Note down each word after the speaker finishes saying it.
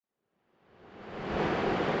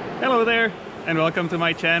Hello there and welcome to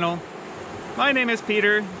my channel. My name is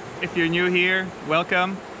Peter. If you're new here,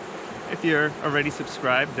 welcome. If you're already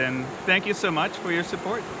subscribed, then thank you so much for your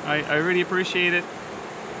support. I really appreciate it.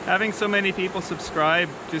 Having so many people subscribe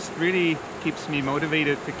just really keeps me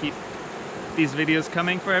motivated to keep these videos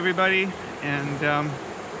coming for everybody. And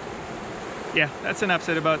yeah, that's enough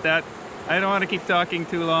said about that. I don't want to keep talking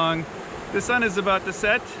too long. The sun is about to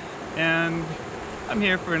set and I'm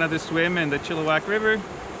here for another swim in the Chilliwack River.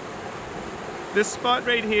 This spot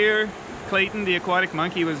right here, Clayton the aquatic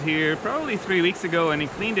monkey was here probably 3 weeks ago and he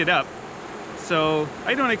cleaned it up. So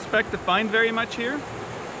I don't expect to find very much here,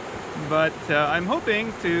 but I'm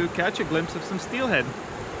hoping to catch a glimpse of some steelhead.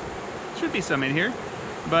 Should be some in here,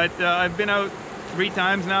 but I've been out 3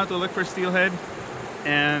 times now to look for steelhead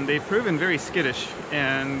and they've proven very skittish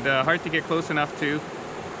and hard to get close enough to,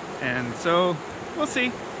 and so we'll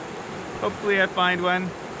see. Hopefully I find one.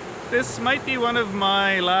 This might be one of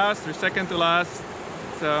my last or second to last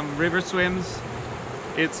river swims.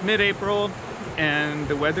 It's mid-April and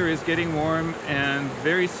the weather is getting warm, and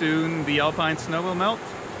very soon the alpine snow will melt.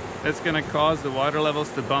 That's going to cause the water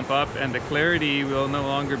levels to bump up and the clarity will no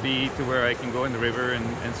longer be to where I can go in the river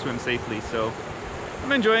and swim safely. So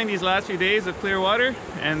I'm enjoying these last few days of clear water,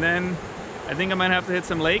 and then I think I might have to hit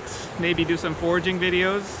some lakes, maybe do some foraging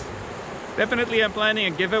videos. Definitely I'm planning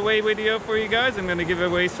a giveaway video for you guys. I'm going to give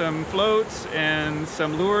away some floats and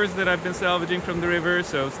some lures that I've been salvaging from the river,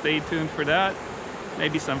 so stay tuned for that.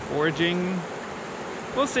 Maybe some foraging.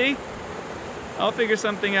 We'll see. I'll figure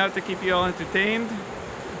something out to keep you all entertained.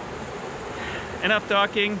 Enough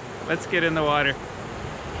talking, let's get in the water.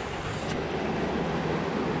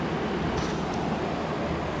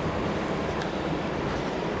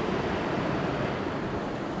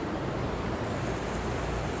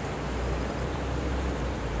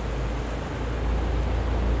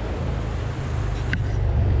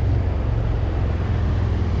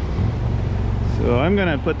 So I'm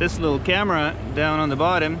gonna put this little camera down on the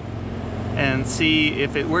bottom and see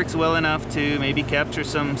if it works well enough to maybe capture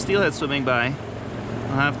some steelhead swimming by.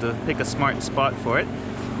 I'll have to pick a smart spot for it.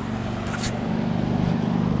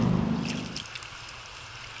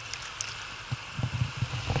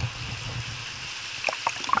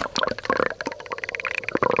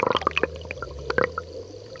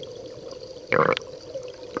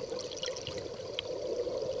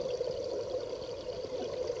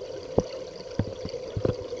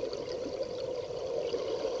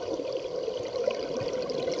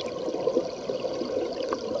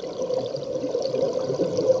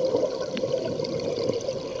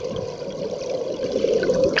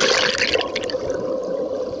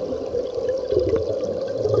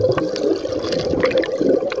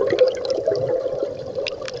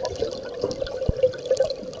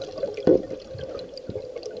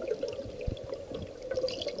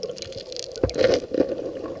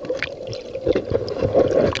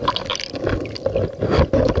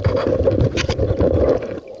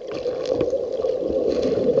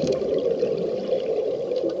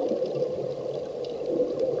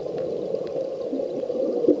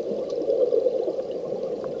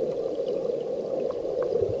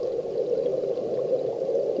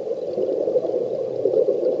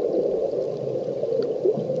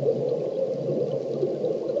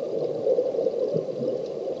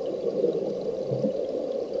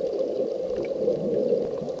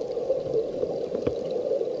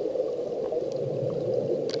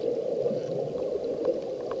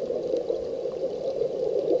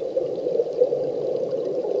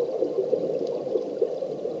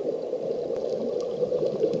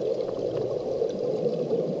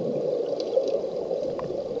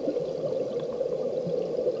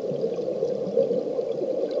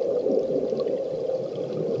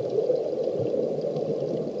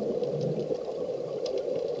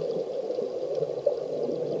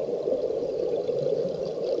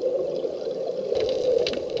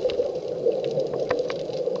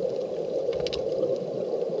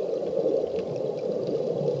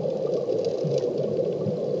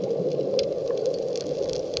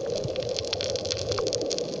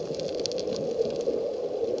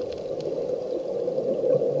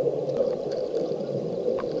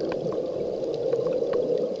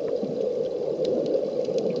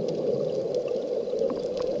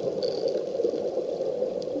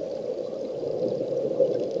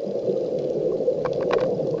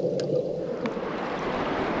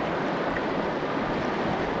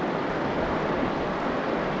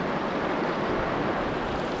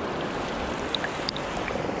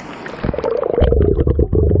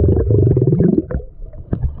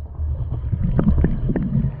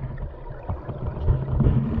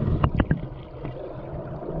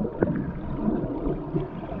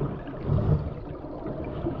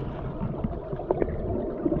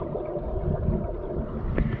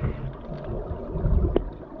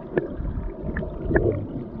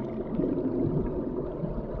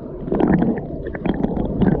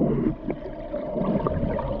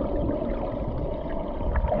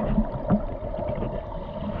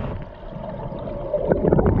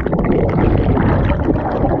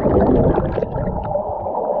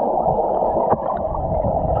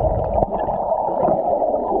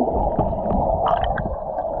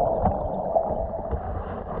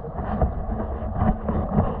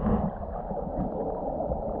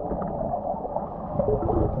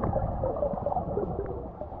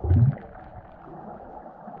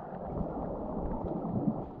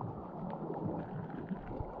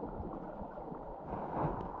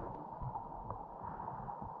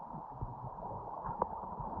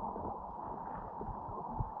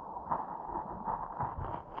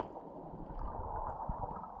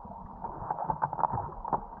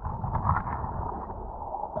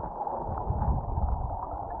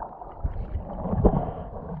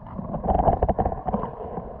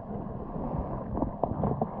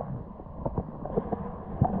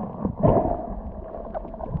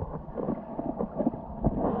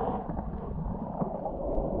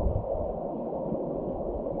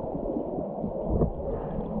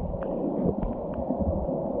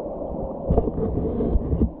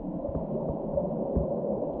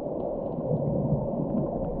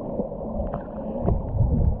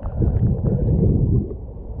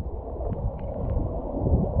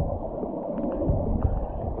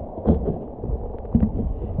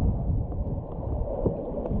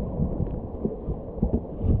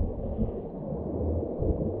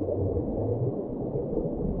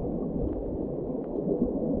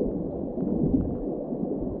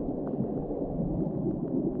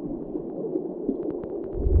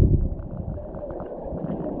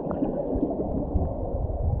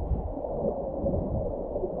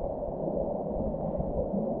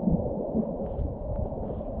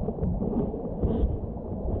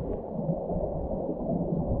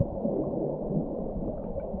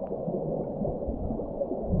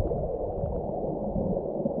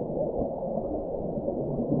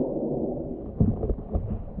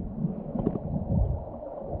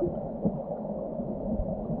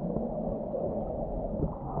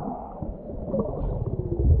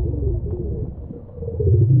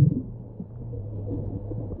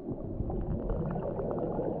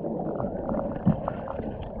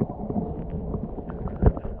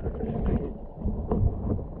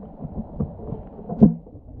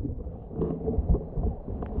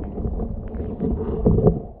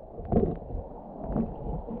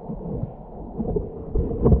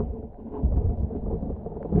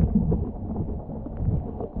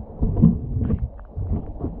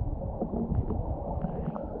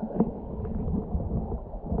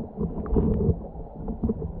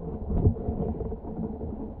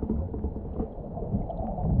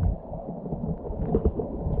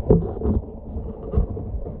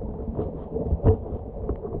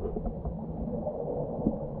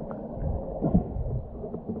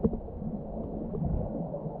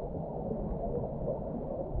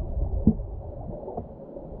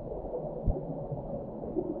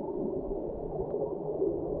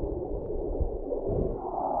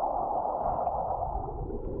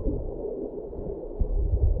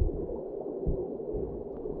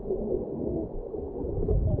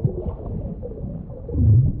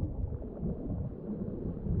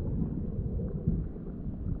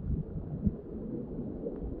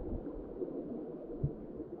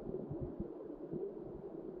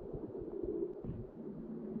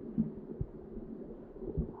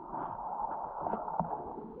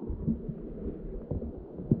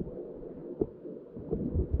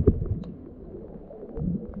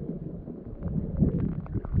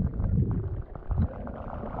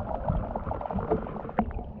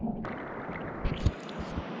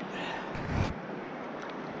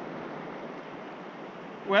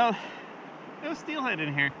 Well, no steelhead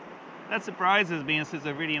in here. That surprises me, as it's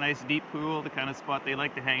a really nice deep pool, the kind of spot they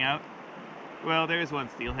like to hang out. Well, there's one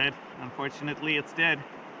steelhead. Unfortunately, it's dead.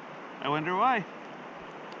 I wonder why.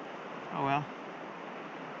 Oh well.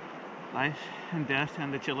 Life and death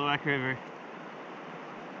and the Chilliwack River.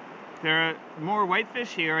 There are more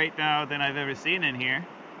whitefish here right now than I've ever seen in here,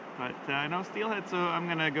 but no steelhead, so I'm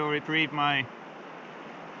gonna go retrieve my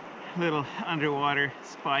little underwater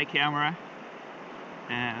spy camera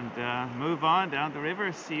and move on down the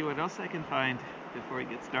river, see what else I can find before it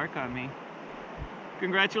gets dark on me.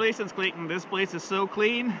 Congratulations, Clayton. This place is so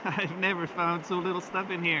clean. I've never found so little stuff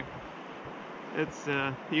in here. It's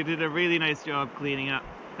you did a really nice job cleaning up.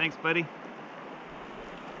 Thanks, buddy.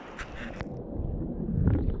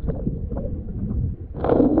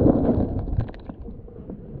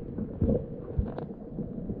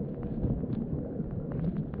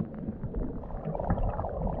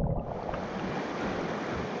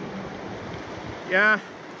 Yeah,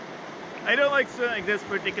 I don't like swimming this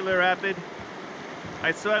particular rapid.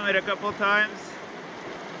 I swam it a couple times,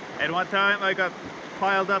 and one time I got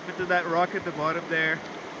piled up into that rock at the bottom there,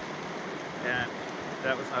 and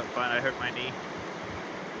that was not fun. I hurt my knee.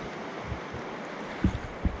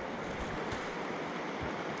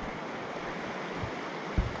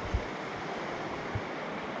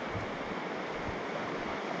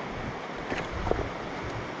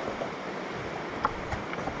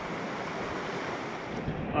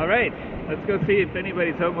 Alright, let's go see if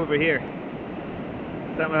anybody's home over here.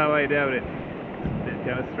 Somehow I doubt it. It's been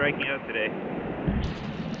kind of striking out today.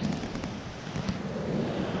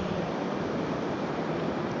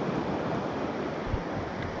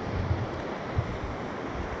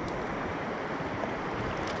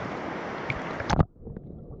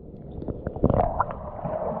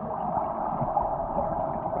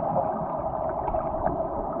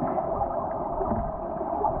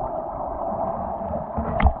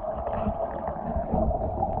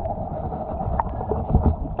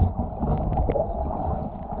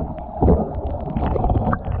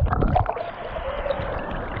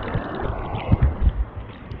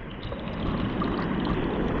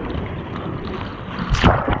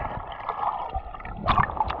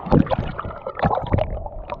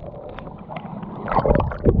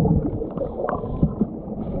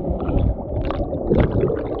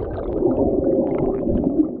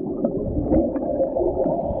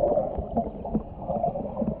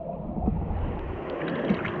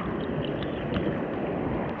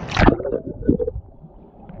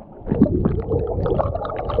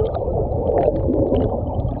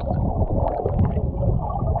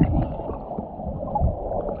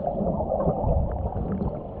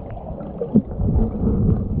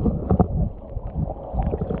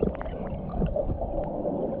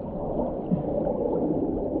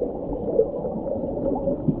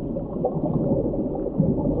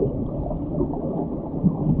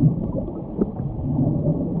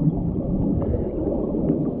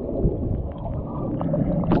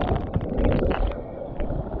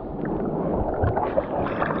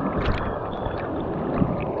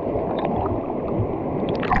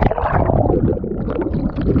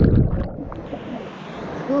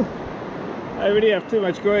 I already have too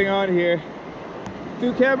much going on here.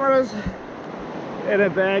 2 cameras and a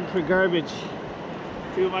bag for garbage.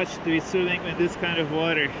 Too much to be swimming in this kind of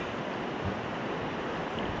water.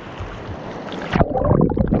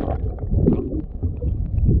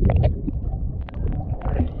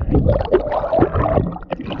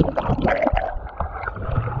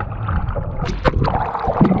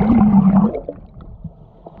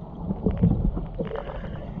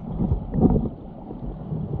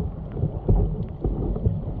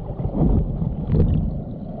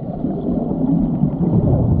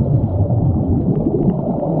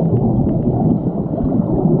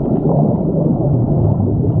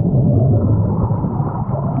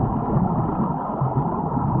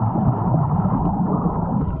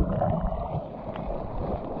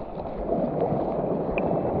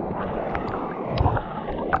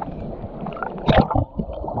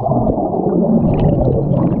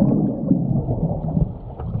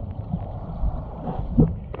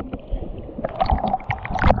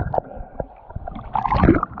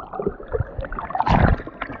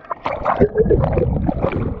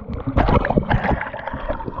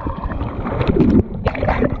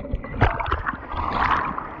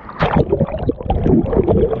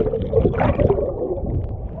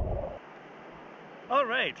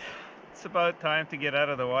 Alright, it's about time to get out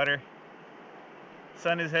of the water.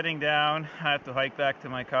 Sun is heading down. I have to hike back to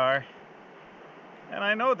my car. And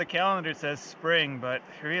I know the calendar says spring, but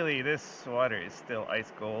really this water is still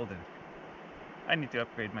ice cold and I need to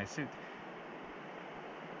upgrade my suit.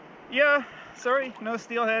 yeah, sorry, no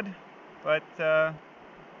steelhead, but I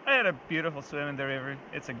had a beautiful swim in the river.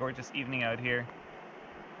 It's a gorgeous evening out here.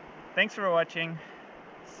 Thanks for watching.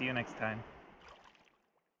 See you next time.